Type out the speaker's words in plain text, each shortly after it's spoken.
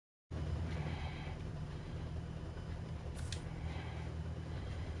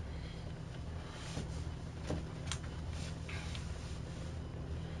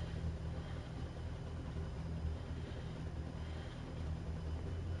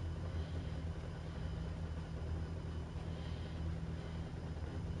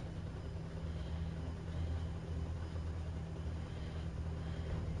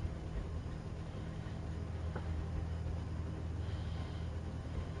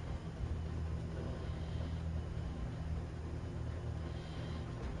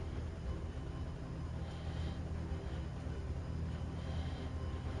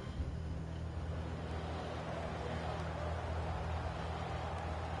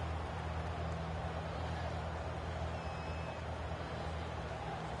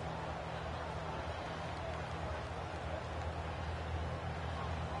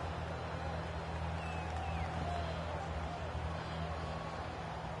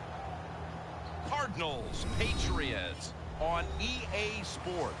Cardinals Patriots on EA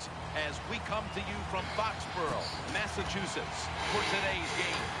Sports as we come to you from Foxborough, Massachusetts for today's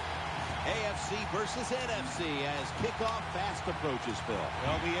game. AFC versus NFC as kickoff fast approaches, Phil.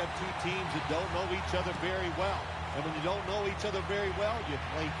 Well, we have two teams that don't know each other very well. And when you don't know each other very well, you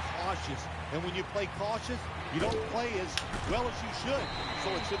play cautious. And when you play cautious, you don't play as well as you should. So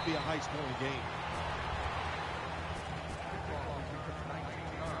it should be a high-scoring game.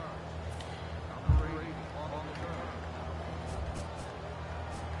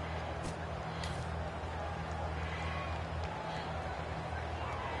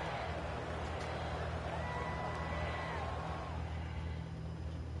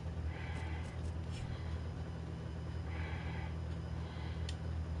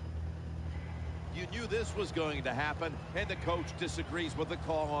 You knew this was going to happen, and the coach disagrees with the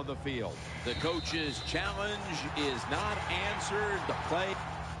call on the field. The coach's challenge is not answered. The play.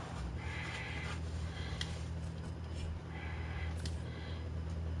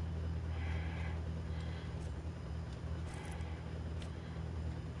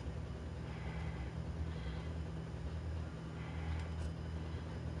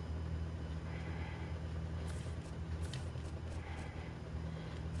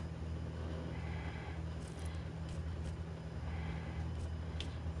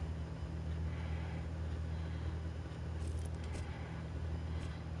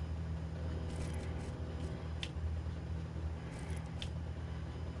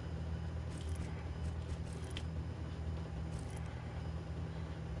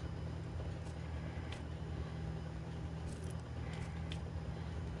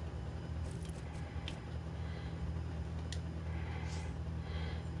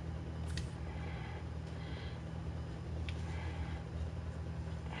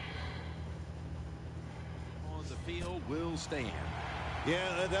 Field will stand.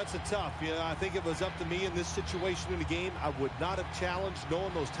 Yeah, that's a tough. Yeah, I think if it was up to me in this situation in the game, I would not have challenged,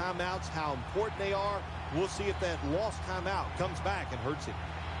 knowing those timeouts, how important they are. We'll see if that lost timeout comes back and hurts him.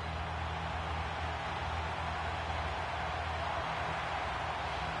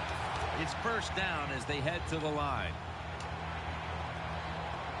 It's first down as they head to the line.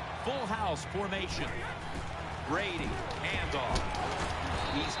 Full house formation. Brady, handoff.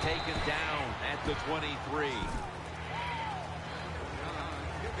 He's taken down at the 23.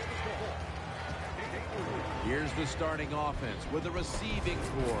 Here's the starting offense with a receiving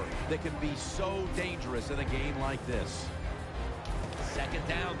core that can be so dangerous in a game like this. Second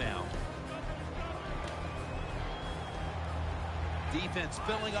down now. Defense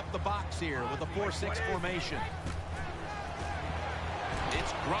filling up the box here with a 4-6 formation.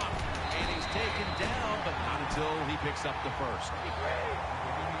 It's Gronk, and he's taken down, but not until he picks up the first.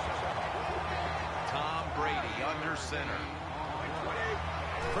 Tom Brady under center.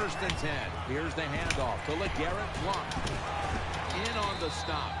 First and 10. Here's the handoff to LeGarrette Blount. In on the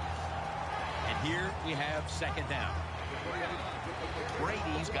stop. And here we have second down.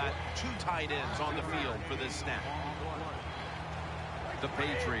 Brady's got two tight ends on the field for this snap. The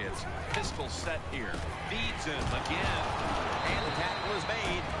Patriots, pistol set here. Feeds him again. And the tackle is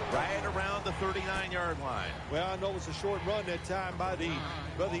made right around the 39-yard line. Well, I know it was a short run that time by the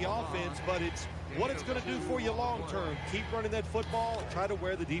offense, but it's what it's going to do for you long term. Keep running that football. Try to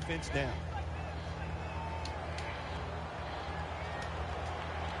wear the defense down.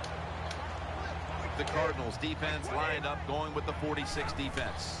 The Cardinals defense lined up going with the 46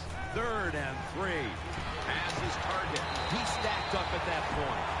 defense. Third and 3. As his target. He stacked up at that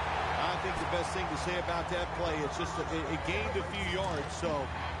point. I think the best thing to say about that play, it's just it gained a few yards, so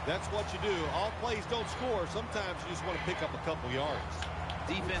that's what you do. All plays don't score. Sometimes you just want to pick up a couple yards.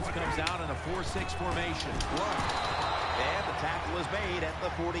 Defense comes out in a 4-6 formation. And the tackle is made at the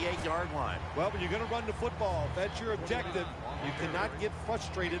 48-yard line. Well, when you're going to run the football, if that's your objective, you cannot get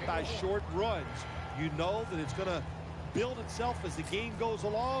frustrated by short runs. You know that it's going to build itself as the game goes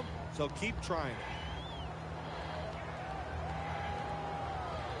along, so keep trying it.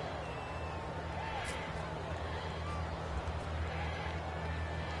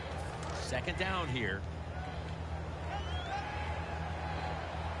 Second down here.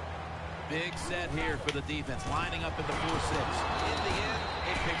 Big set here for the defense, lining up in the 4-6. In the end,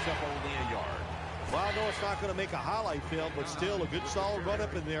 it picks up only a yard. Well, I know it's not going to make a highlight film, but still a good solid run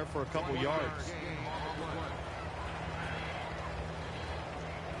up in there for a couple yards.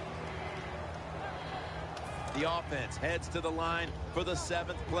 The offense heads to the line for the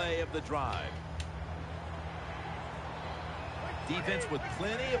 7th play of the drive. Defense with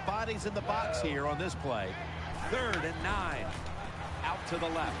plenty of bodies in the box here on this play. 3rd and 9. Out to the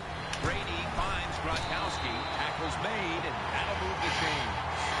left. Brady finds Gronkowski. Tackle's made, and that'll move the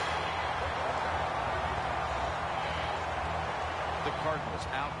chains. Cardinals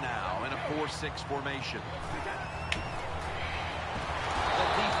out now in a 4-6 formation. The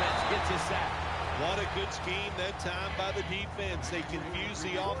defense gets a sack. What a good scheme that time by the defense. They confuse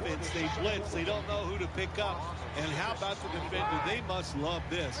the offense. They blitz. They don't know who to pick up. And how about the defender? They must love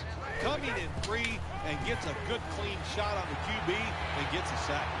this. Coming in free and gets a good clean shot on the QB and gets a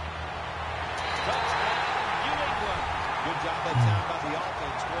sack. Touchdown, New England. Good job that time by the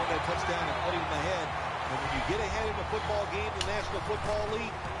offense. Scoring that touchdown and putting them ahead. And when you get ahead in a football game, the National Football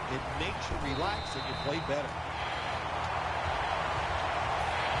League, it makes you relax and you play better.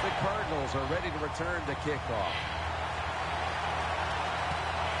 The Cardinals are ready to return to kickoff.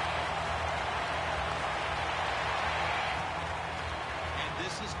 And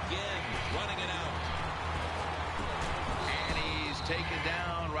this is Ginn running it out. And he's taken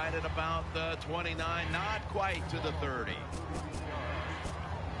down right at about the 29, not quite to the 30.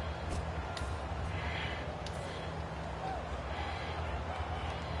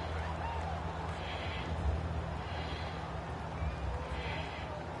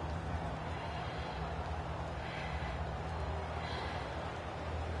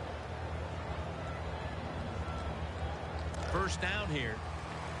 First down here.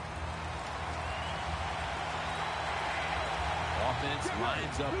 Offense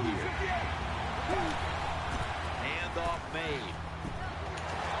lines up here. Handoff made.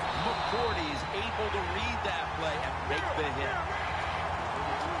 McCourty's able to read that play and make the hit.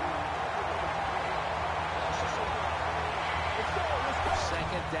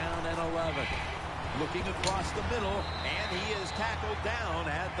 Second down and 11. Looking across the middle, and he is tackled down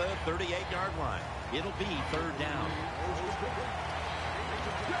at the 38-yard line. It'll be third down.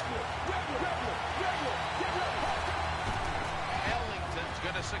 Ellington's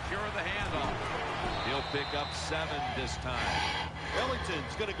going to secure the handoff. He'll pick up 7 this time.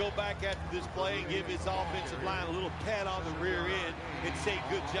 Ellington's going to go back after this play and give his offensive line a little pat on the rear end and say,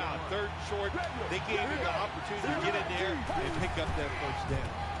 good job. Third and short. They gave him the opportunity to get in there and pick up that first down.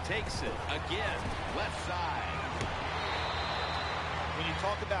 Takes it again, left side. When you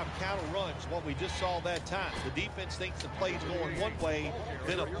talk about counter runs, what we just saw that time, the defense thinks the play's going one way,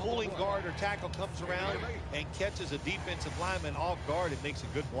 then a pulling guard or tackle comes around and catches a defensive lineman off guard and makes a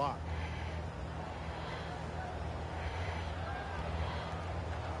good block.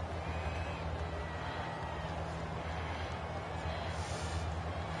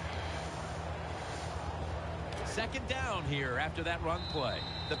 Second down here after that run play.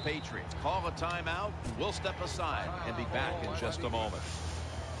 The Patriots call a timeout. We'll step aside and be back in just a moment.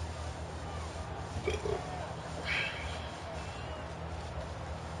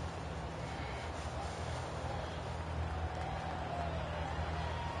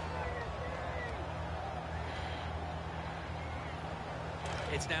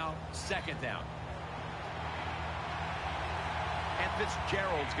 It's now second down. And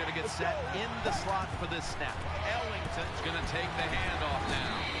Fitzgerald's going to get set in the slot for this snap. Ellington's going to take the handoff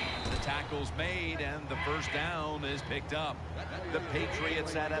now. The tackle's made, and the first down is picked up. The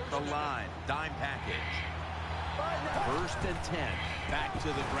Patriots at the line. Dime package. First and 10. Back to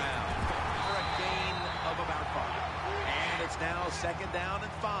the ground for a gain of about 5. And it's now second down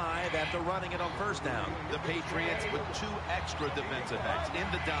and 5 after running it on first down. The Patriots with 2 extra defensive backs in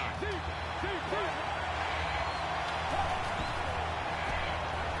the dime.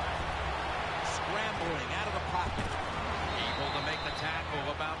 Scrambling out of the pocket. Able to make the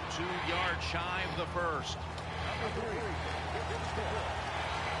tackle about 2 yards shy of the first.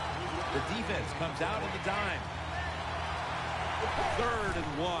 The defense comes out in the dime. Third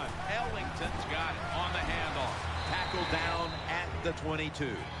and 1. Ellington's got it on the handoff. Tackle down at the 22.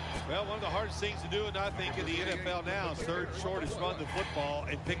 Well, one of the hardest things to do, and I think in the NFL now, is third and short is run the football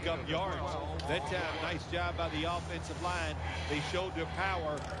and pick up yards. That time, nice job by the offensive line. They showed their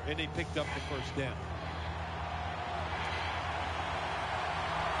power, and they picked up the first down.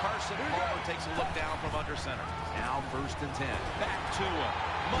 Carson Palmer takes a look down from under center. Now first and 10. Back to him.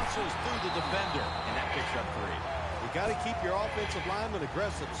 Muscles through the defender, and that picks up 3. You got to keep your offensive lineman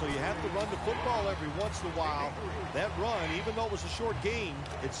aggressive, so you have to run the football every once in a while. That run, even though it was a short game,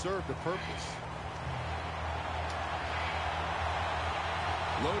 it served a purpose.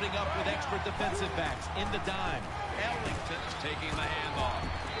 Loading up with extra defensive backs in the dime. Ellington's taking the handoff.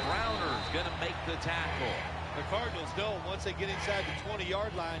 Browner's going to make the tackle. The Cardinals know once they get inside the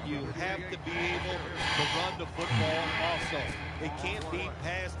 20-yard line, you have to be able to run the football also. It can't be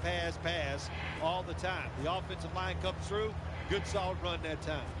pass, pass, pass all the time. The offensive line comes through. Good, solid run that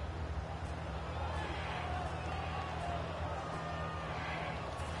time.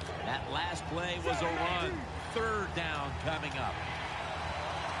 That last play was a run. Third down coming up.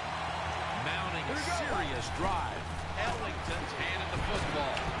 Mounting a serious drive. Ellington's handed the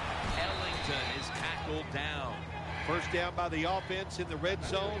football. Ellington is tackled down. First down by the offense in the red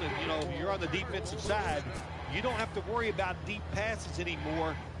zone, and, you know, you're on the defensive side. You don't have to worry about deep passes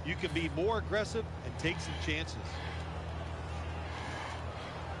anymore. You can be more aggressive and take some chances.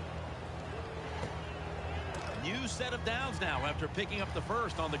 New set of downs now after picking up the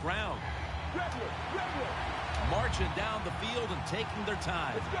first on the ground. Marching down the field and taking their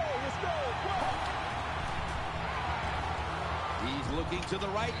time. Let's go. He's looking to the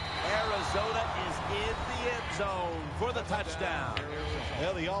right. Arizona is in the end zone for the touchdown.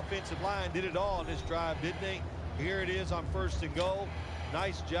 Well, the offensive line did it all on this drive, didn't they? Here it is on 1st and goal.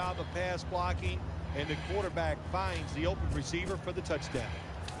 Nice job of pass blocking, and the quarterback finds the open receiver for the touchdown.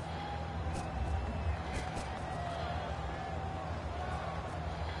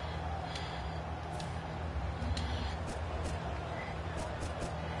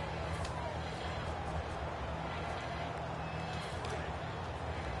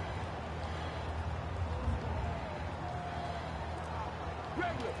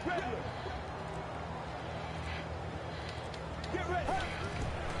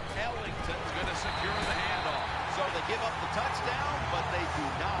 Ellington's going to secure the handoff. So they give up the touchdown, but they do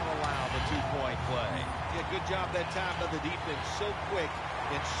not allow the two-point play. Yeah, good job that time by the defense. So quick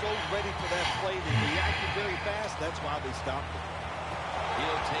and so ready for that play. They reacted very fast. That's why they stopped it.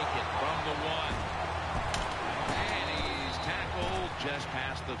 He'll take it from the 1. And he's tackled just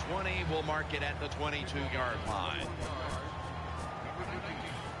past the 20. We'll mark it at the 22-yard line.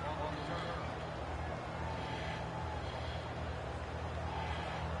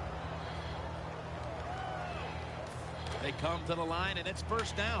 They come to the line, and it's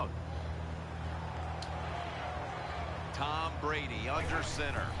first down. Tom Brady under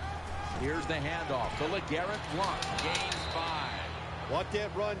center. Here's the handoff to LeGarrette Blount. Gains 5. What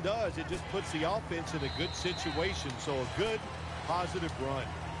that run does, it just puts the offense in a good situation. So a good, positive run.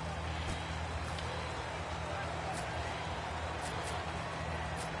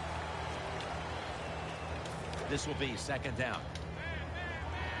 This will be second down.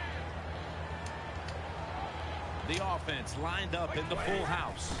 The offense lined up in the full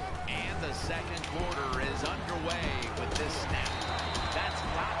house. And the second quarter is underway with this snap. That's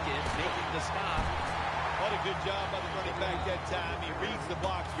Lockett making the stop. What a good job by the running back that time. He reads the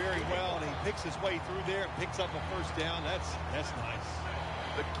box very well, and he picks his way through there and picks up a first down. That's nice.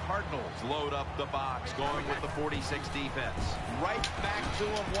 The Cardinals load up the box, going with the 46 defense. Right back to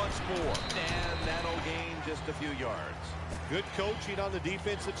him once more. And that'll gain just a few yards. Good coaching on the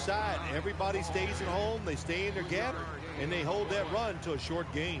defensive side. Everybody stays at home. They stay in their gap, and they hold that run to a short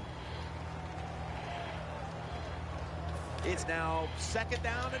gain. It's now second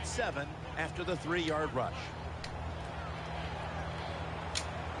down and 7 after the 3-yard rush.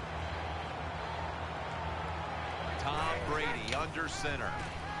 Tom Brady under center.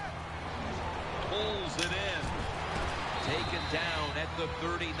 Pulls it in. Taken down at the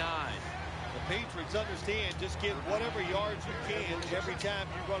 39. The Patriots understand just get whatever yards you can every time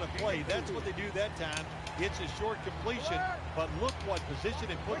you run a play. That's what they do that time. It's a short completion, but look what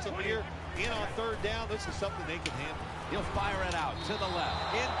position it puts them here. In on third down, this is something they can handle. He'll fire it out to the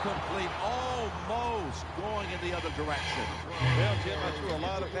left. Incomplete. Almost going in the other direction. Well, Jim, I threw a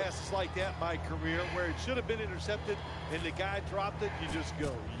lot of passes like that in my career where it should have been intercepted and the guy dropped it. You just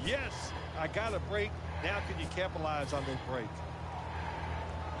go, yes, I got a break. Now can you capitalize on that break?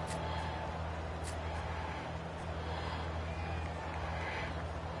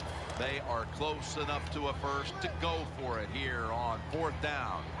 They are close enough to a first to go for it here on 4th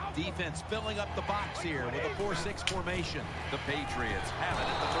down. Defense filling up the box here with a 4-6 formation. The Patriots have it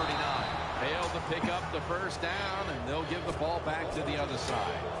at the 39. Failed to pick up the first down, and they'll give the ball back to the other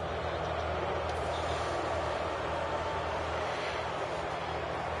side.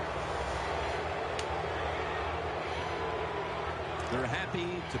 They're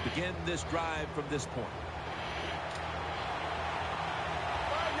happy to begin this drive from this point.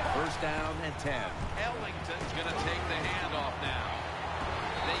 First down and 10. Ellington's going to take the handoff now.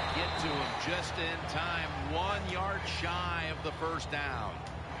 They get to him just in time. 1 yard shy of the first down.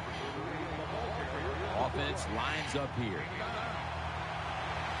 Offense lines up here.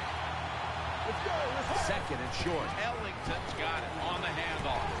 Second and short. Ellington's got it on the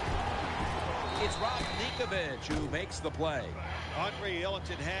handoff. It's Rob Ninkovich who makes the play. Andre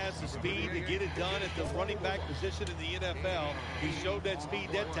Ellington has the speed to get it done at the running back position in the NFL. He showed that speed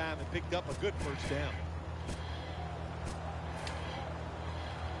that time and picked up a good first down.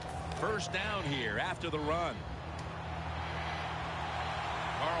 First down here after the run.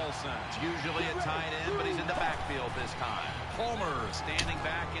 Carlson's usually a tight end, but he's in the backfield this time. Palmer standing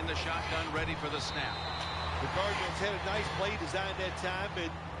back in the shotgun, ready for the snap. The Cardinals had a nice play design that time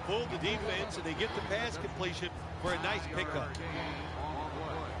and pulled the defense, and they get the pass completion for a nice pickup.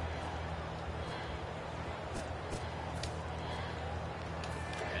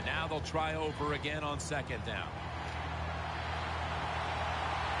 And now they'll try over again on second down.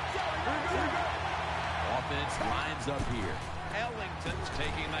 Offense lines up here. Ellington's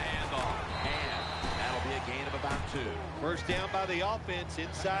taking the handoff. And that'll be a gain of about 2. First down by the offense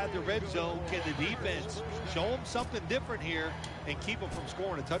inside the red zone. Can the defense show them something different here and keep them from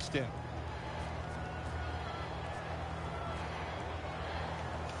scoring a touchdown?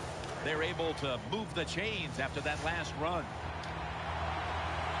 They're able to move the chains after that last run.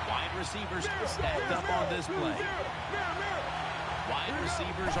 Wide receivers stacked up on this play. Wide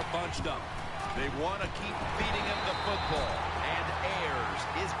receivers are bunched up. They want to keep feeding him the football. And Ayers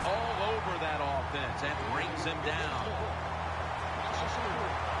is all over that offense and brings him down.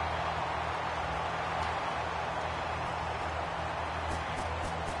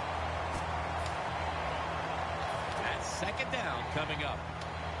 That's second down coming up.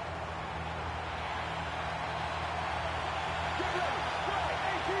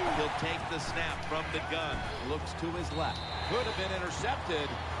 He'll take the snap from the gun. Looks to his left. Could have been intercepted.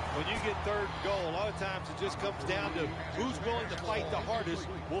 When you get third and goal, a lot of times it just comes down to who's willing to fight the hardest.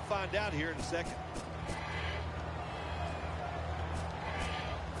 We'll find out here in a second.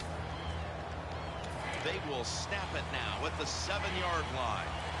 They will snap it now at the 7-yard line.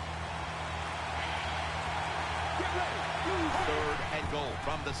 Third and goal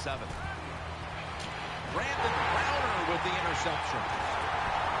from the 7. Brandon Browner with the interception.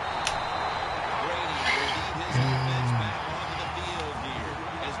 Brady will lead his offense back onto the field here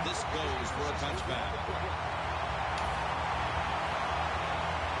as this goes for a touchback.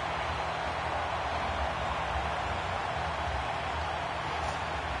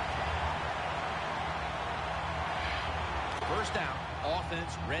 First down,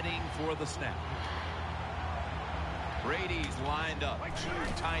 offense readying for the snap. Brady's lined up. 2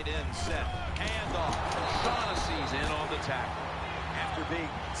 tight ends set. Handoff. Shaughnessy's in on the tackle. After being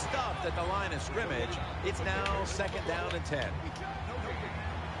stuffed at the line of scrimmage, it's now second down and 10.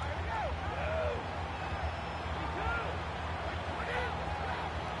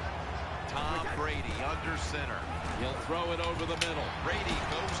 Tom Brady under center. He'll throw it over the middle. Brady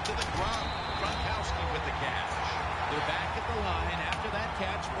goes to the ground. Gronkowski with the catch. They're back at the line after that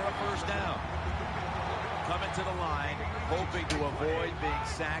catch for a first down. Coming to the line, hoping to avoid being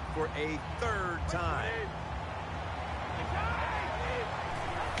sacked for a third time.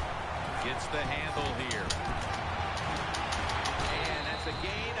 Gets the handle here. And that's a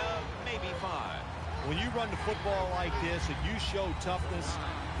gain of maybe 5. When you run the football like this and you show toughness,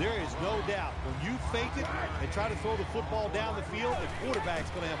 there is no doubt when you fake it and try to throw the football down the field, the quarterback's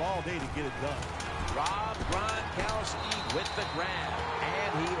going to have all day to get it done. Rob Gronkowski with the grab,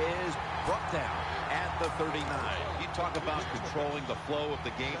 and he is brought down at the 39. You talk about controlling the flow of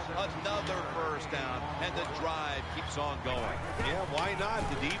the game. Another first down, and the drive keeps on going. Yeah, why not?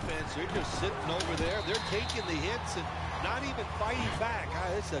 The defense, they're just sitting over there. They're taking the hits and not even fighting back.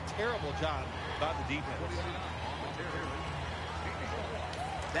 It's a terrible job by the defense.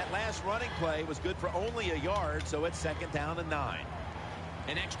 That last running play was good for only a yard, so it's second down and 9.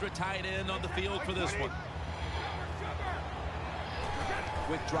 An extra tight end on the field for this one.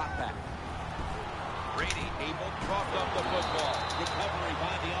 Quick drop back. Brady able to cough up the football. Recovery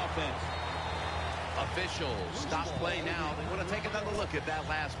by the offense. Officials stop play now. They want to take another look at that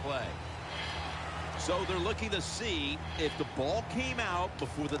last play. So they're looking to see if the ball came out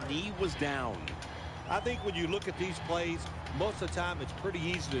before the knee was down. I think when you look at these plays, most of the time it's pretty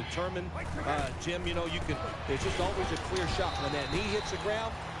easy to determine. Jim, you know, there's just always a clear shot. When that knee hits the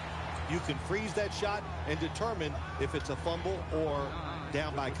ground, you can freeze that shot and determine if it's a fumble or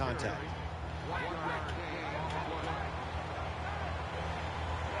down by contact.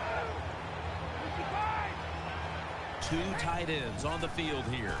 Two tight ends on the field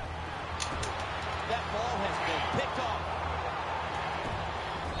here. That ball has been picked off.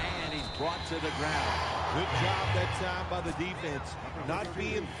 And he's brought to the ground. Good job that time by the defense. Not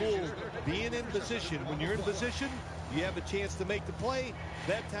being fooled, being in position. When you're in position, you have a chance to make the play.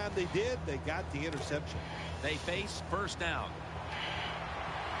 That time they did. They got the interception. They face first down.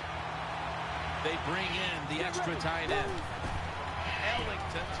 They bring in the extra tight end.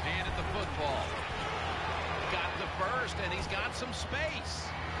 Ellington's handed the football. Got the first, and he's got some space.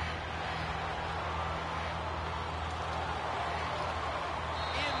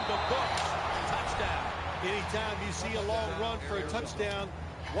 In the books. Touchdown. Anytime you see a long run for a touchdown,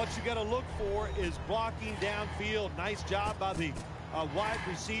 what you got to look for is blocking downfield. Nice job by the wide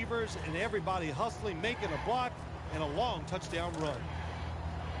receivers and everybody hustling, making a block, and a long touchdown run.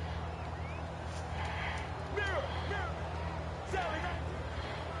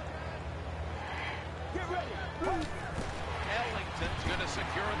 Ellington's going to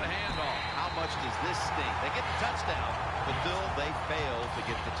secure the handoff. How much does this sting? They get the touchdown, but Bill, they fail to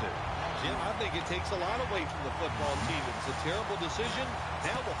get the 2. Jim, I think it takes a lot away from the football team. It's a terrible decision.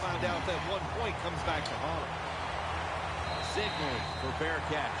 Now we'll find out if that 1 point comes back to haunt them. Signals for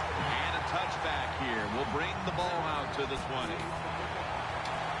Bearcat. And a touchback here will bring the ball out to the 20.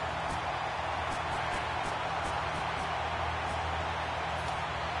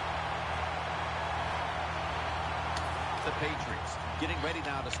 The Patriots getting ready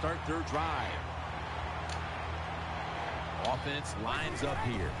now to start their drive. Offense lines up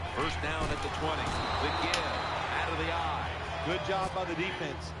here. First down at the 20. The give out of the eye. Good job by the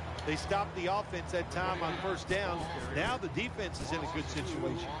defense. They stopped the offense that time on first down. Now the defense is in a good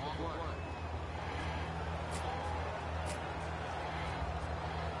situation.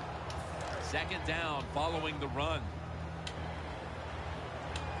 Second down following the run.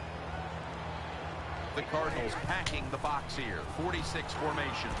 The Cardinals packing the box here. 46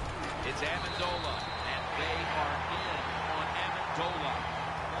 formation. It's Amendola, and they are in on Amendola.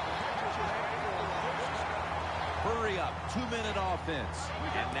 Hurry up, 2-minute offense.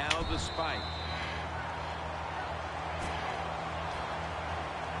 And now the spike.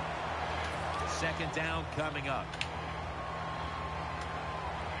 Second down coming up.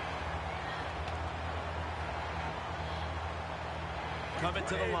 Coming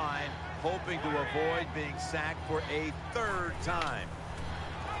to the line, hoping to avoid being sacked for a 3rd time.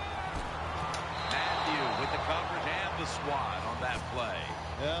 Matthew with the coverage and the swat on that play.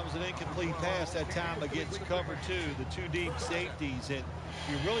 That was an incomplete pass that time against cover 2, the 2 deep safeties. And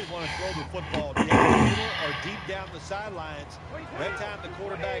you really want to throw the football down the middle or deep down the sidelines. That time the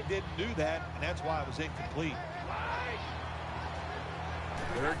quarterback didn't do that, and that's why it was incomplete.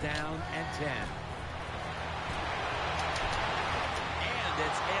 3rd down and 10.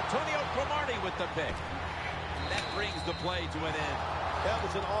 It's Antonio Cromartie with the pick. That brings the play to an end. That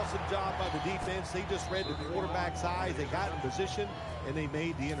was an awesome job by the defense. They just read the quarterback's eyes. They got in position, and they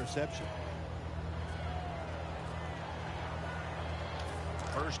made the interception.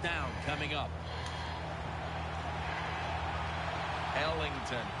 First down coming up.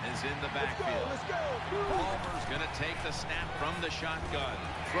 Ellington is in the backfield. Palmer's going to take the snap from the shotgun.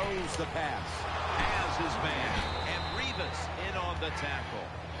 Throws the pass. Has his man. And Rivas in on the tackle.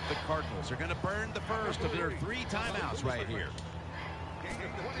 The Cardinals are going to burn the first of their 3 timeouts right here.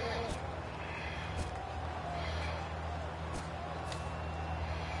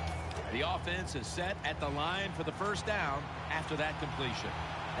 The offense is set at the line for the first down after that completion.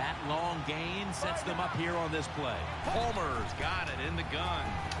 That long gain sets them up here on this play. Palmer's got it in the gun.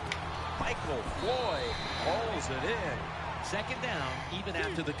 Michael Floyd hauls it in. Second down even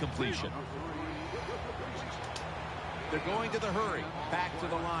after the completion. They're going to the hurry. Back to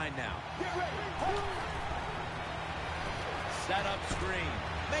the line now. Set up screen.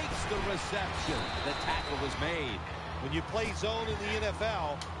 Makes the reception. The tackle is made. When you play zone in the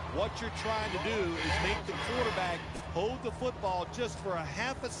NFL, what you're trying to do is make the quarterback hold the football just for a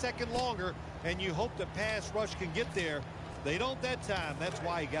half a second longer, and you hope the pass rush can get there. They don't that time. That's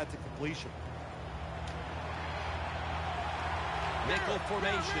why he got the completion. Nickel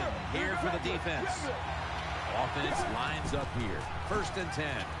formation here for the defense. Offense lines up here. 1st and 10.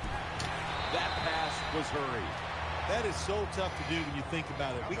 That pass was hurried. That is so tough to do when you think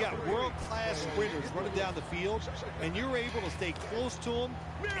about it. We got world-class sprinters running down the field, and you're able to stay close to them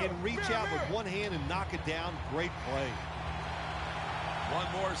and reach out with one hand and knock it down. Great play. One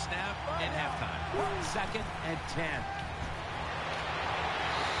more snap and halftime. 2nd and 10.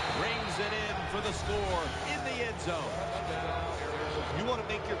 Brings it in for the score in the end zone. You want to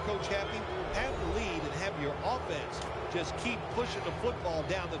make your coach happy? Have the lead and have your offense just keep pushing the football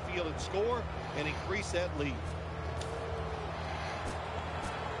down the field and score and increase that lead.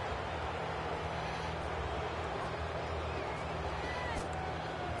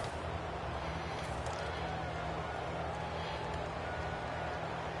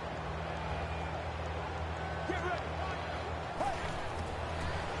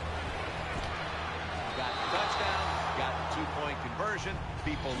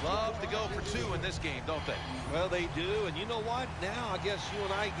 People love to go for 2 in this game, don't they? Well, they do, and you know what? Now I guess you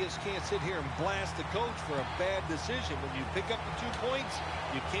and I just can't sit here and blast the coach for a bad decision. When you pick up the 2 points,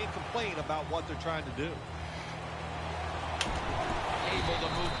 you can't complain about what they're trying to do. Able to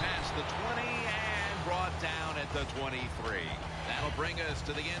move past the 20 and brought down at the 23. That'll bring us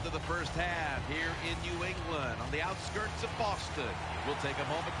to the end of the first half here in New England on the outskirts of Boston. We'll take a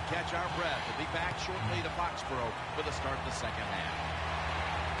moment to catch our breath and be back shortly to Foxborough for the start of the second half.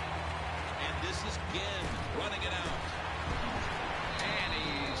 And this is Ginn running it out. And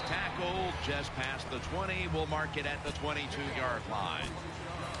he's tackled just past the 20. We'll mark it at the 22-yard line.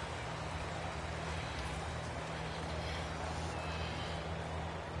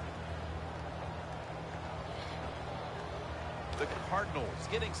 The Cardinals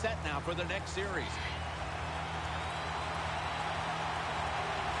getting set now for the next series.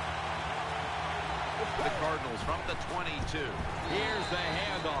 The Cardinals from the 22. Here's the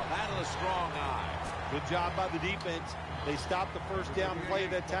handoff out of the strong eye. Good job by the defense. They stopped the first down play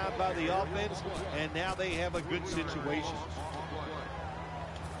that time by the offense, and now they have a good situation.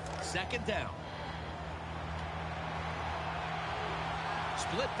 Second down.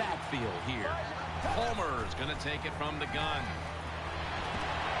 Split backfield here. Palmer is going to take it from the gun.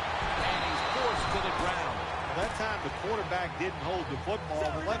 And he's forced to the ground. Well, that time the quarterback didn't hold the football.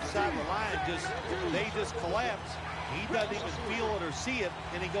 The left side of the line just collapsed. He doesn't even feel it or see it,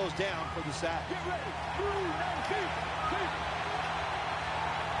 and he goes down for the sack.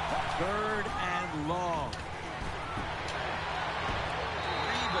 Third and long.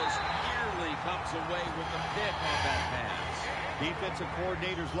 Rivas nearly comes away with the pick on that pass. Defensive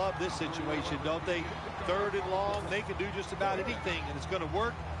coordinators love this situation, don't they? Third and long, they can do just about anything, and it's going to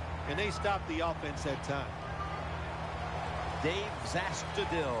work, and they stop the offense that time. Dave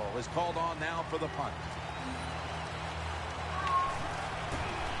Zastudil is called on now for the punt.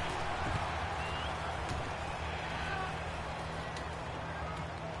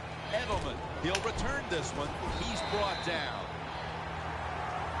 Edelman, he'll return this one. He's brought down.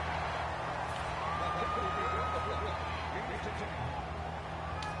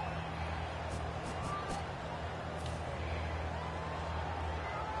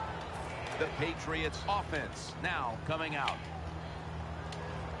 The Patriots offense now coming out.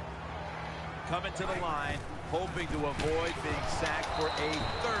 Coming to the line, hoping to avoid being sacked for a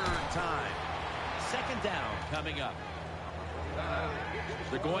third time. Second down coming up.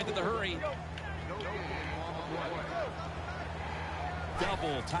 They're going to the hurry.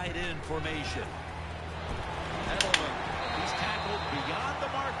 Double tight end formation. Edelman, he's tackled beyond the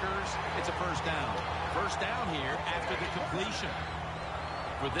markers. It's a first down. First down here after the completion.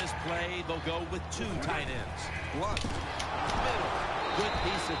 For this play, they'll go with two tight ends. One, middle, good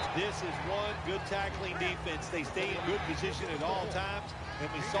piece of... This is one good tackling defense. They stay in good position at all times,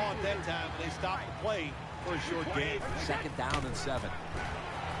 and we saw it that time they stopped the play for a short gain. Second down and 7.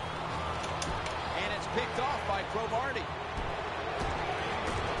 And it's picked off by Cromartie.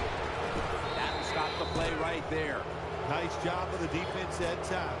 That'll stop the play right there. Nice job of the defense that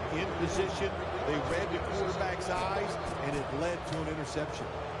time. In position, they read the quarterback's eyes, and it led to an interception.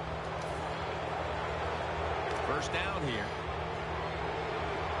 First down here.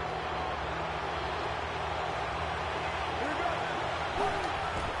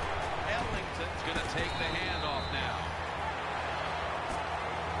 Ellington's going to take the handoff now.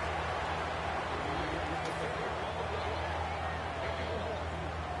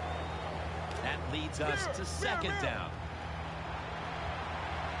 That leads us to second down.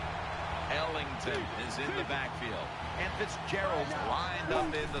 Ellington is in the backfield. And Fitzgerald's lined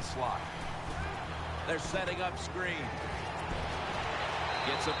up in the slot. They're setting up screen.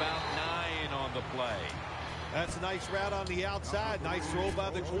 Gets about 9 on the play. That's a nice route on the outside. Nice throw by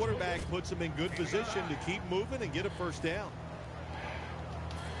the quarterback. Puts him in good position to keep moving and get a first down.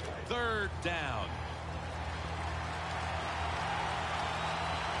 Third down.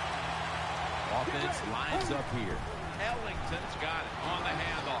 Offense lines up here. Ellington's got it on the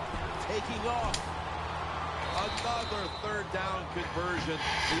handoff. Taking off. Another third down conversion.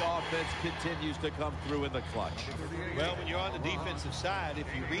 The offense continues to come through in the clutch. Well, when you're on the defensive side, if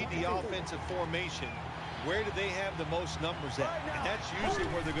you read the offensive formation, where do they have the most numbers at? And that's usually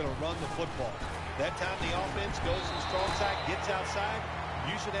where they're going to run the football. That time the offense goes to the strong side, gets outside,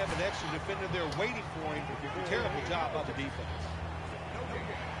 you should have an extra defender there waiting for him. Terrible job by the defense.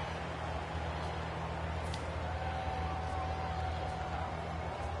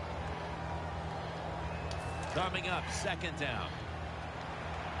 Coming up, second down.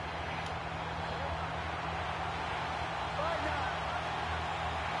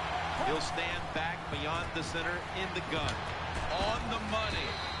 He'll stand back beyond the center in the gun. On the money.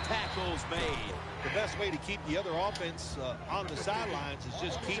 Tackles made. The best way to keep the other offense on the sidelines is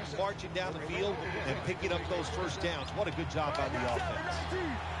just keep marching down the field and picking up those first downs. What a good job by the offense.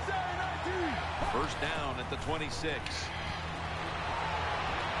 First down at the 26.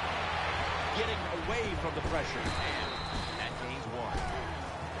 getting away from the pressure. And that gains 1.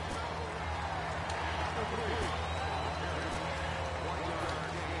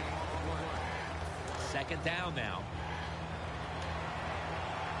 Second down now.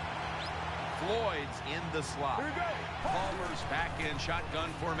 Floyd's in the slot. Palmer's back in shotgun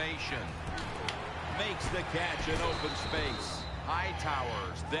formation. Makes the catch in open space.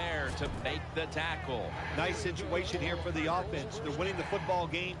 Hightower's there to make the tackle. Nice situation here for the offense. They're winning the football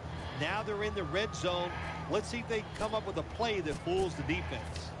game. Now they're in the red zone. Let's see if they come up with a play that fools the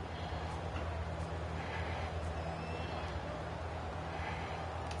defense.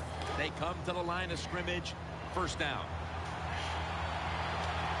 They come to the line of scrimmage. First down.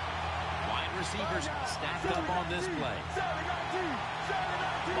 Wide receivers stacked up on this play.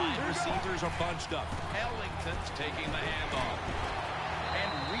 Wide receivers are bunched up. Ellington's taking the handoff.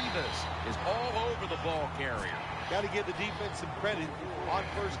 And Rivas is all over the ball carrier. Got to give the defense some credit. On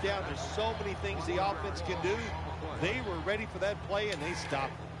first down, there's so many things the offense can do. They were ready for that play, and they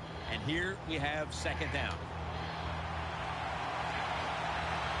stopped it. And here we have second down.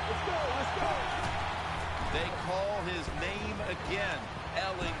 Let's go. They call his name again.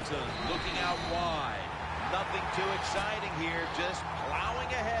 Ellington looking out wide. Nothing too exciting here, just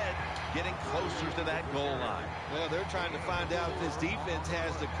plowing ahead, getting closer to that goal line. Well, they're trying to find out if this defense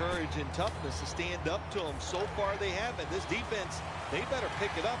has the courage and toughness to stand up to them. So far, they haven't. This defense, they better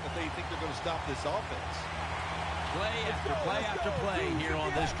pick it up if they think they're going to stop this offense. Play after play after play here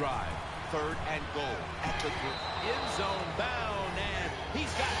on this drive. Third and goal at the end zone bound, and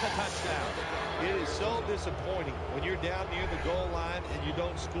he's got the touchdown. It is so disappointing when you're down near the goal line and you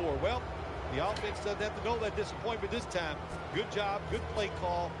don't score. Well, the offense doesn't have to know that disappointment this time. Good job, good play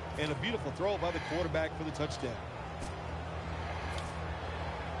call, and a beautiful throw by the quarterback for the touchdown.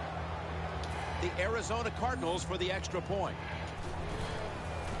 The Arizona Cardinals for the extra point.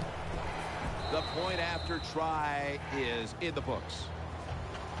 The point after try is in the books.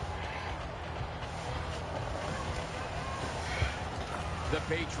 The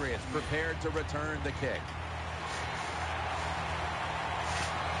Patriots prepared to return the kick.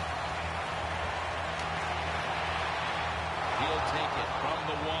 He'll take it from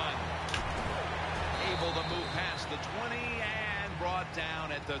the 1. Able to move past the 20 and brought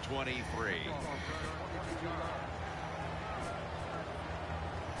down at the 23.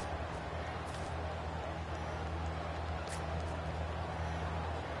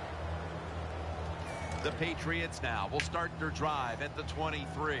 The Patriots now will start their drive at the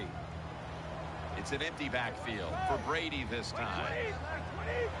 23. It's an empty backfield for Brady this time.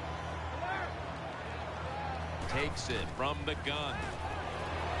 Takes it from the gun.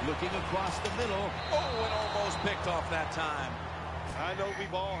 Looking across the middle. Oh, and almost picked off that time. I know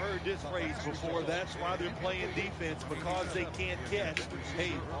we've all heard this phrase before. That's why they're playing defense, because they can't catch.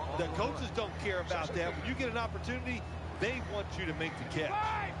 Hey, the coaches don't care about that. When you get an opportunity, they want you to make the catch.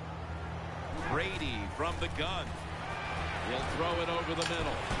 Brady from the gun. He'll throw it over the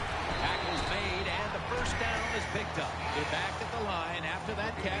middle. Tackle's made, and the first down is picked up. They're back at the line after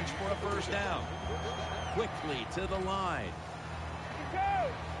that catch for a first down. Quickly to the line.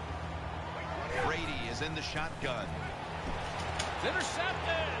 Brady is in the shotgun. It's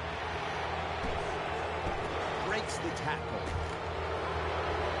intercepted. Breaks the tackle.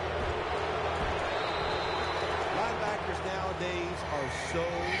 Linebackers nowadays are so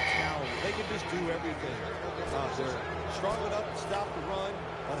talented. They can just do everything. They're strong enough to stop the run.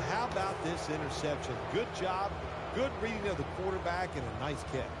 But how about this interception? Good job, good reading of the quarterback, and a nice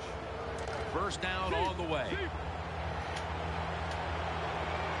catch. First down on the way.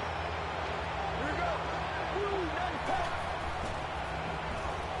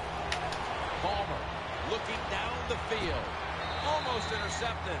 Palmer looking down the field. Almost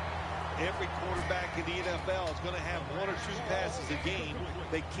intercepted. Every quarterback in the NFL is going to have 1 or 2 passes a game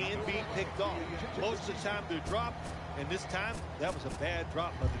that can be picked off. Most of the time they're dropped, and this time that was a bad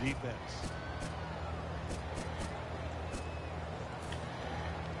drop by the defense.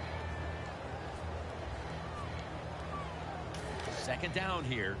 Second down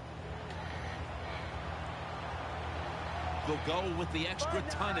here. They'll go with the extra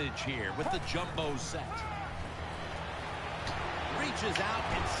tonnage here with the jumbo set. Reaches out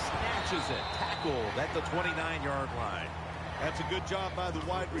and snatches it. Tackled at the 29-yard line. That's a good job by the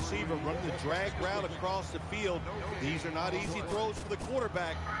wide receiver running the drag route across the field. These are not easy throws for the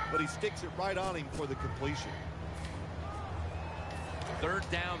quarterback, but he sticks it right on him for the completion. Third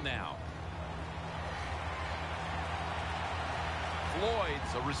down now.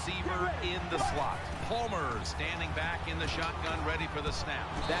 Floyd's a receiver in the slot. Palmer standing back in the shotgun, ready for the snap.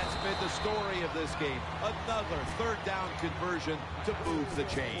 That's been the story of this game. Another third down conversion to move the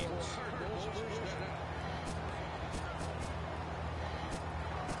chains.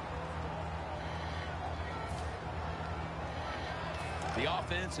 The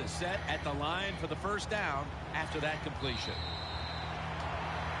offense is set at the line for the first down after that completion.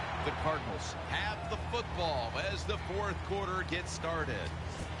 The Cardinals have the football as the fourth quarter gets started.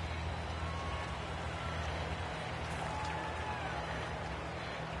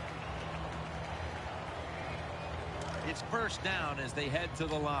 It's first down as they head to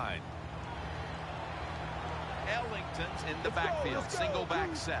the line. Ellington's in the backfield. Single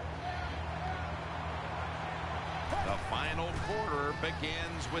back set. The final quarter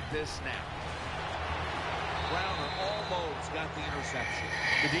begins with this snap. Browner almost got the interception.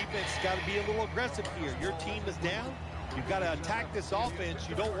 The defense has got to be a little aggressive here. Your team is down. You've got to attack this offense.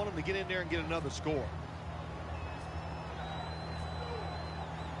 You don't want them to get in there and get another score.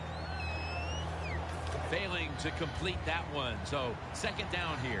 Failing to complete that one, so second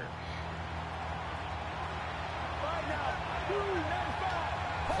down here.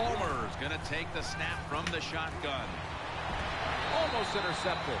 Palmer's going to take the snap from the shotgun. Almost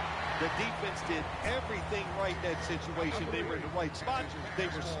intercepted. The defense did everything right in that situation. They were in the right spot. They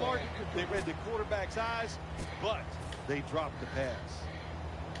were smart. They read the quarterback's eyes, but they dropped the pass.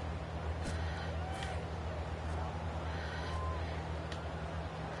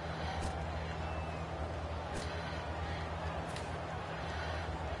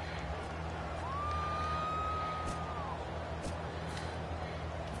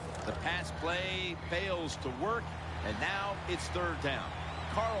 The pass play fails to work, and now it's third down.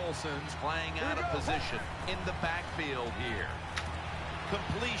 Carlson's playing out of position in the backfield here.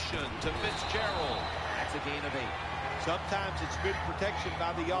 Completion to Fitzgerald. That's a gain of 8. Sometimes it's good protection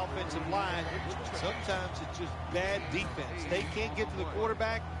by the offensive line. Sometimes it's just bad defense. They can't get to the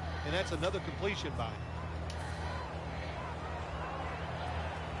quarterback, and that's another completion by him.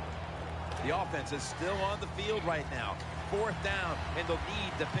 The offense is still on the field right now. Fourth down, and they'll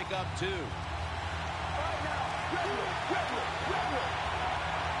need to pick up 2.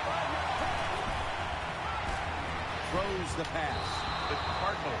 Throws the pass. The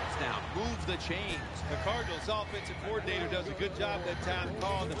Cardinals now move the chains. The Cardinals offensive coordinator does a good job that time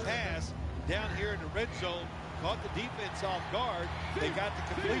calling the pass down here in the red zone. Caught the defense off guard. They got the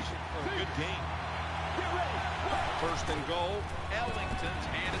completion for a good game. First and goal. Ellington's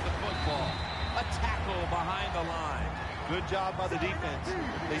handed the football. A tackle behind the line. Good job by the defense.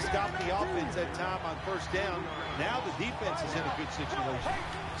 They stopped the offense that time on first down. Now the defense is in a good situation.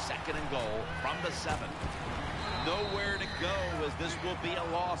 Second and goal from the 7. Nowhere to go as this will be a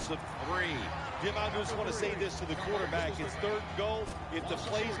loss of 3. Jim, I just want to say this to the quarterback. It's third and goal. If the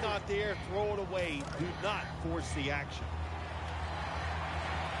play's not there, throw it away. Do not force the action.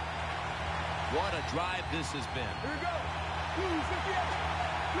 What a drive this has been. Here we go.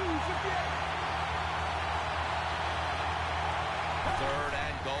 Third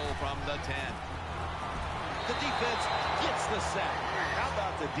and goal from the 10. The defense gets the sack. How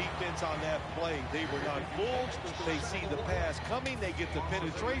about the defense on that play? They were not fooled. They see the pass coming. They get the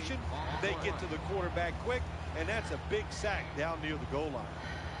penetration. They get to the quarterback quick. And that's a big sack down near the goal line.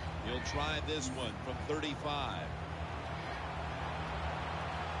 He'll try this one from 35.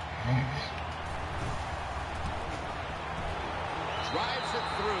 Drives it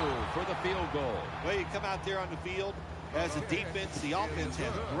through for the field goal. Well, you come out there on the field as a defense. The offense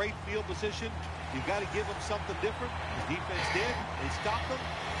has great field position. You've got to give them something different. The defense did. They stopped them,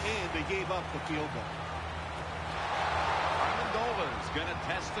 and they gave up the field goal. Amendola's going to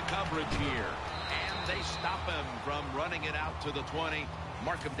test the coverage here. And they stop him from running it out to the 20.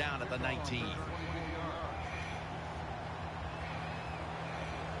 Mark him down at the 19.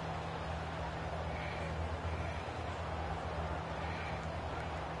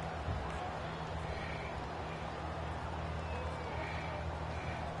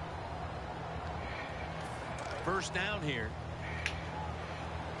 First down here.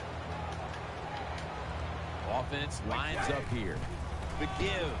 Offense lines up here. The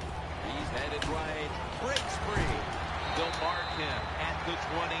give. He's headed right. Breaks free. They'll mark him at the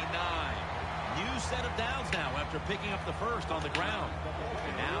 29. New set of downs now after picking up the first on the ground.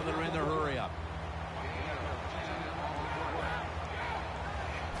 And now they're in their hurry up.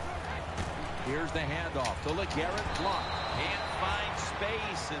 Here's the handoff to LeGarrette Blount. Can't find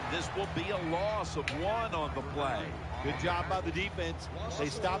space, and this will be a loss of 1 on the play. Good job by the defense. They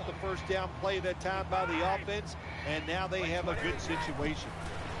stopped the first down play that time by the offense, and now they have a good situation.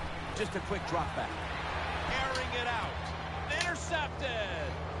 Just a quick drop back. Airing it out.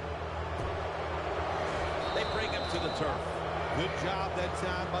 Intercepted. They bring him to the turf. Good job that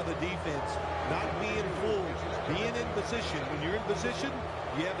time by the defense. Not being fooled. being in position. When you're in position,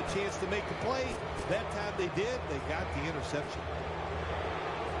 you have a chance to make a play. That time they did. They got the interception.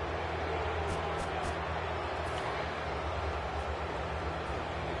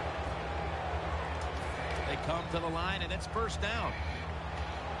 They come to the line, and it's first down.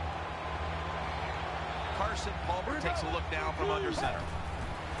 Carson Palmer takes a look down from under center.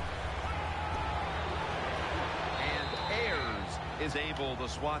 And Ayers is able to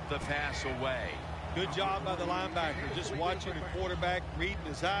swat the pass away. Good job by the linebacker. Just watching the quarterback, reading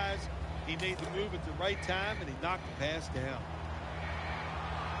his eyes. He made the move at the right time, and he knocked the pass down.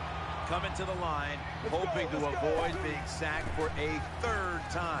 Coming to the line, hoping to avoid being sacked for a third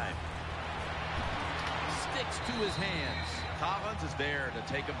time. Sticks to his hands. Collins is there to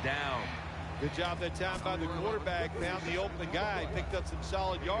take him down. Good job that time by the quarterback. Found the open guy. Picked up some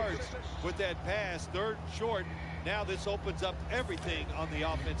solid yards with that pass. Third and short. Now this opens up everything on the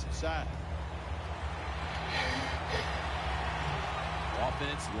offensive side.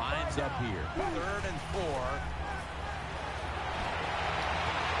 Offense lines up here. 3rd and 4.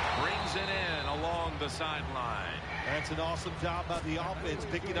 Brings it in along the sideline. That's an awesome job by the offense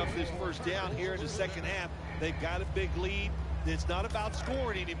picking up this first down here in the second half. They've got a big lead. It's not about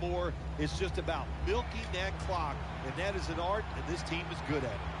scoring anymore. It's just about milking that clock. And that is an art, and this team is good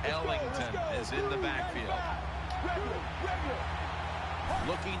at it. Ellington is in the backfield.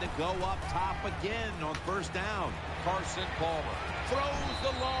 Looking to go up top again on first down. Carson Palmer throws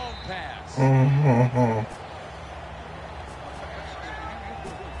the long pass.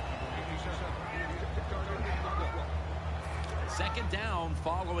 Second down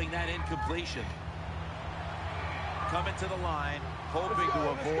following that incompletion. Coming to the line, hoping to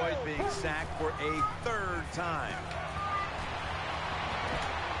avoid being sacked for a third time.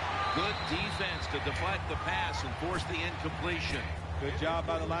 Good defense to deflect the pass and force the incompletion. Good job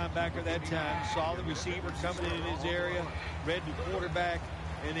by the linebacker that time. Saw the receiver coming in his area, read the quarterback,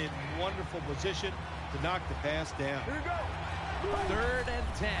 and in wonderful position to knock the pass down. 3rd and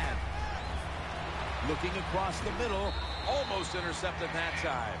 10. Looking across the middle, almost intercepted that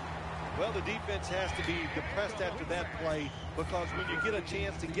time. Well, the defense has to be depressed after that play, because when you get a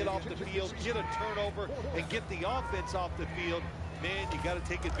chance to get off the field, get a turnover, and get the offense off the field, man, you got to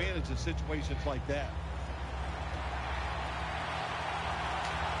take advantage of situations like that.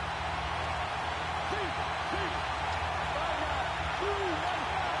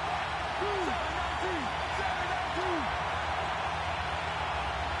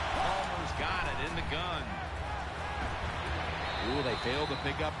 Palmer's got it in the gun. Ooh, they failed to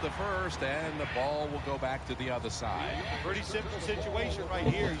pick up the first, and the ball will go back to the other side. Pretty simple situation right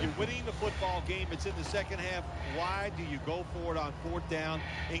here. You're winning the football game. It's in the second half. Why do you go for it on 4th down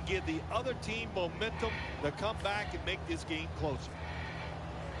and give the other team momentum to come back and make this game closer?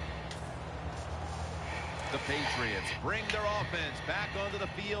 The Patriots bring their offense back onto the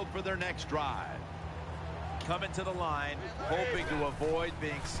field for their next drive. Coming to the line, hoping to avoid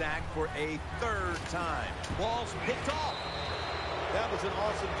being sacked for a third time. Ball's picked off. That was an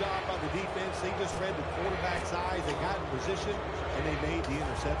awesome job by the defense. They just read the quarterback's eyes. They got in position, and they made the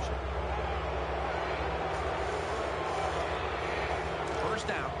interception. First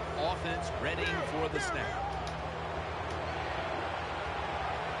down, offense ready for the snap.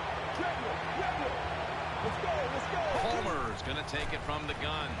 Palmer's going to take it from the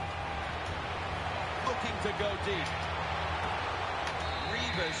gun. Looking to go deep.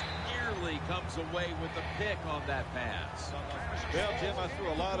 Revis nearly comes away with the pick on that pass. Well, Jim, I threw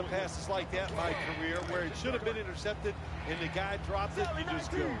a lot of passes like that in my career where it should have been intercepted and the guy dropped it. You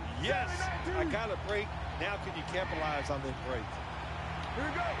just go, yes, I got a break. Now can you capitalize on that break? Here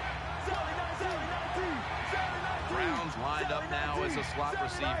we go. Brown's lined up now as a slot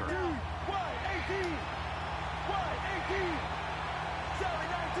receiver.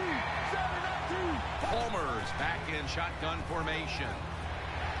 Palmer's back in shotgun formation.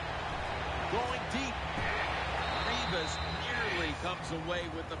 Going deep. Revis nearly comes away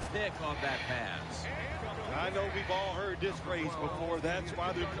with the pick on that pass. I know we've all heard this phrase before. That's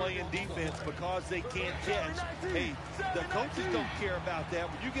why they're playing defense, because they can't catch. Hey, the coaches don't care about that.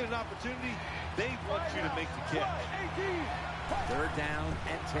 When you get an opportunity, they want you to make the catch. 3rd down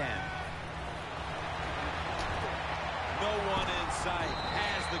and 10. No one in sight.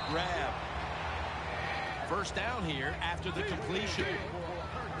 Has the grab. First down here after the completion.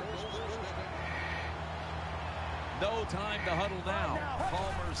 No time to huddle now.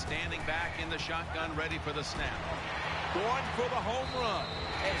 Palmer standing back in the shotgun, ready for the snap. Going for the home run.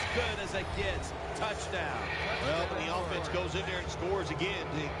 As good as it gets. Touchdown. Well, when the offense goes in there and scores again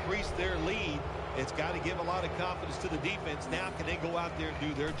to increase their lead, it's got to give a lot of confidence to the defense. Now can they go out there and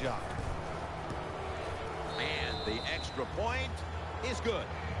do their job? And the extra point is good.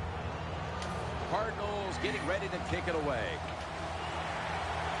 Cardinals getting ready to kick it away.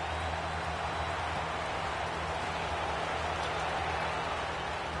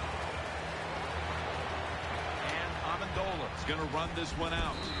 And Amendola is going to run this one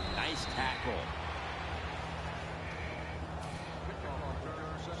out. Nice tackle.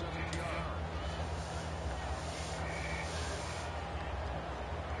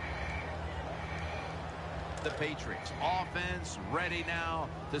 The Patriots offense ready now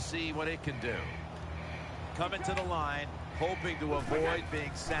to see what it can do. Coming to the line, hoping to avoid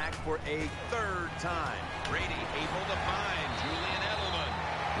being sacked for a third time. Brady able to find Julian Edelman.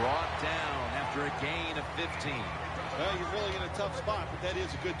 Brought down after a gain of 15. Well, you're really in a tough spot, but that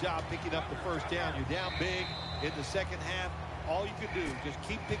is a good job picking up the first down. You're down big in the second half. All you can do, just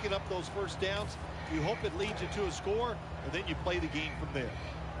keep picking up those first downs. You hope it leads you to a score, and then you play the game from there.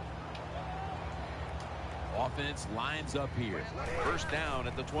 Offense lines up here. First down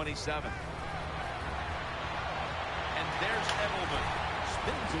at the 27. And there's Edelman.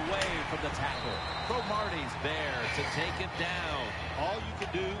 Spins away from the tackle. Cromartie's there to take him down. All you can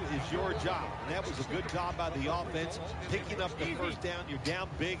do is your job. And that was a good job by the offense. Picking up the first down. You're down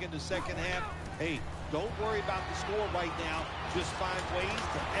big in the second half. Hey, don't worry about the score right now. Just find ways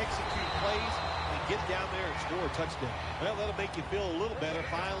to execute plays and get down there and score a touchdown. Well, that'll make you feel a little better.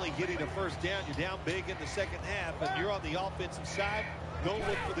 Finally getting a first down. You're down big in the second half, and you're on the offensive side. Don't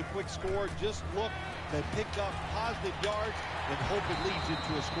look for the quick score. Just look to pick up positive yards and hope it leads you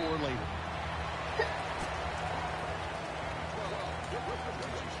to a score later.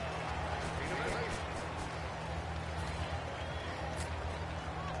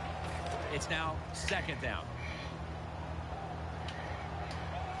 It's now second down.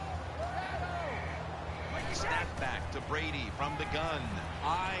 Snap back to Brady from the gun.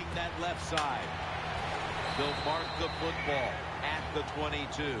 Eyeing that left side. They'll mark the football at the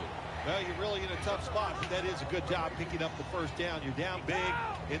 22. Well, you're really in a tough spot, but that is a good job picking up the first down. You're down big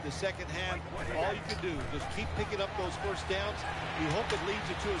in the second half. All you can do is just keep picking up those first downs. You hope it leads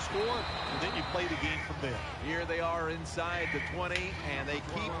you to a score, and then you play the game from there. Here they are inside the 20, and they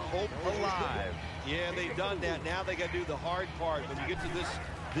keep hope alive. Yeah, they've done that. Now they got to do the hard part. When you get to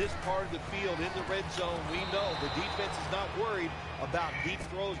this part of the field in the red zone, we know the defense is not worried about deep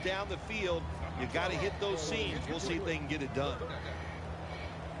throws down the field. You got to hit those seams. We'll see if they can get it done.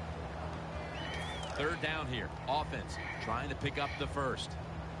 Third down here. Offense trying to pick up the first.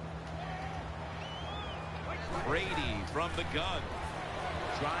 Brady from the gun.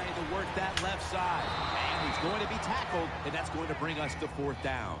 Trying to work that left side. And he's going to be tackled, and that's going to bring us to fourth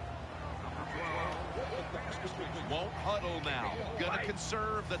down. Won't huddle now. Going to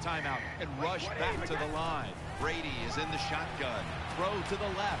conserve the timeout and rush back to the line. Brady is in the shotgun. Throw to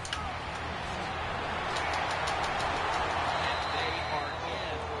the left. And they are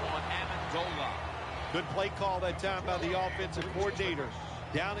in on Amendola. Good play call that time by the offensive coordinator.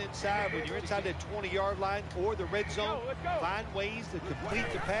 Down inside, when you're inside that 20-yard line or the red zone, find ways to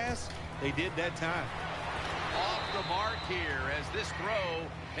complete the pass. They did that time. Off the mark here as this throw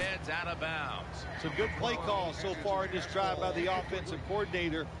heads out of bounds. Some good play calls so far in this drive by the offensive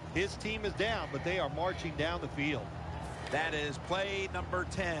coordinator. His team is down, but they are marching down the field. That is play number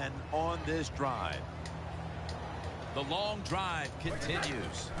 10 on this drive. The long drive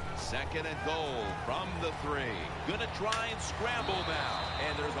continues. Second and goal from the 3. Gonna try and scramble now.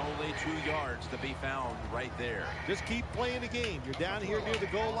 And there's only 2 yards to be found right there. Just keep playing the game. You're down here near the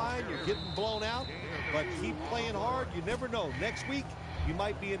goal line. You're getting blown out. But keep playing hard. You never know. Next week, you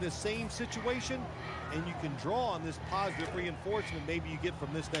might be in the same situation. And you can draw on this positive reinforcement maybe you get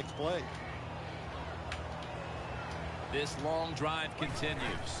from this next play. This long drive continues.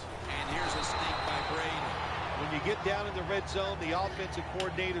 And here's a sneak by Brady. When you get down in the red zone, the offensive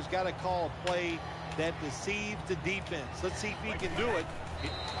coordinator's got to call a play that deceives the defense. Let's see if he can do it. He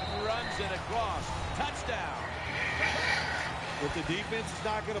runs it across. Touchdown. If the defense is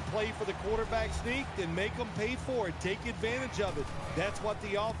not going to play for the quarterback sneak, then make them pay for it. Take advantage of it. That's what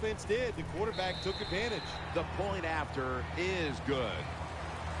the offense did. The quarterback took advantage. The point after is good.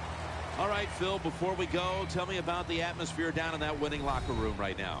 All right, Phil, before we go, tell me about the atmosphere down in that winning locker room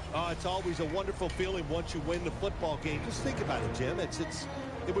right now. It's always a wonderful feeling once you win the football game. Just think about it, Jim.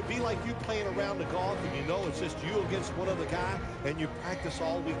 It would be like you playing around the golf, and you know it's just you against one other guy, and you practice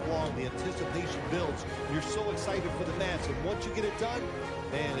all week long. The anticipation builds. You're so excited for the match, and once you get it done,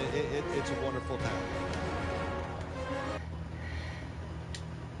 man, it's a wonderful time.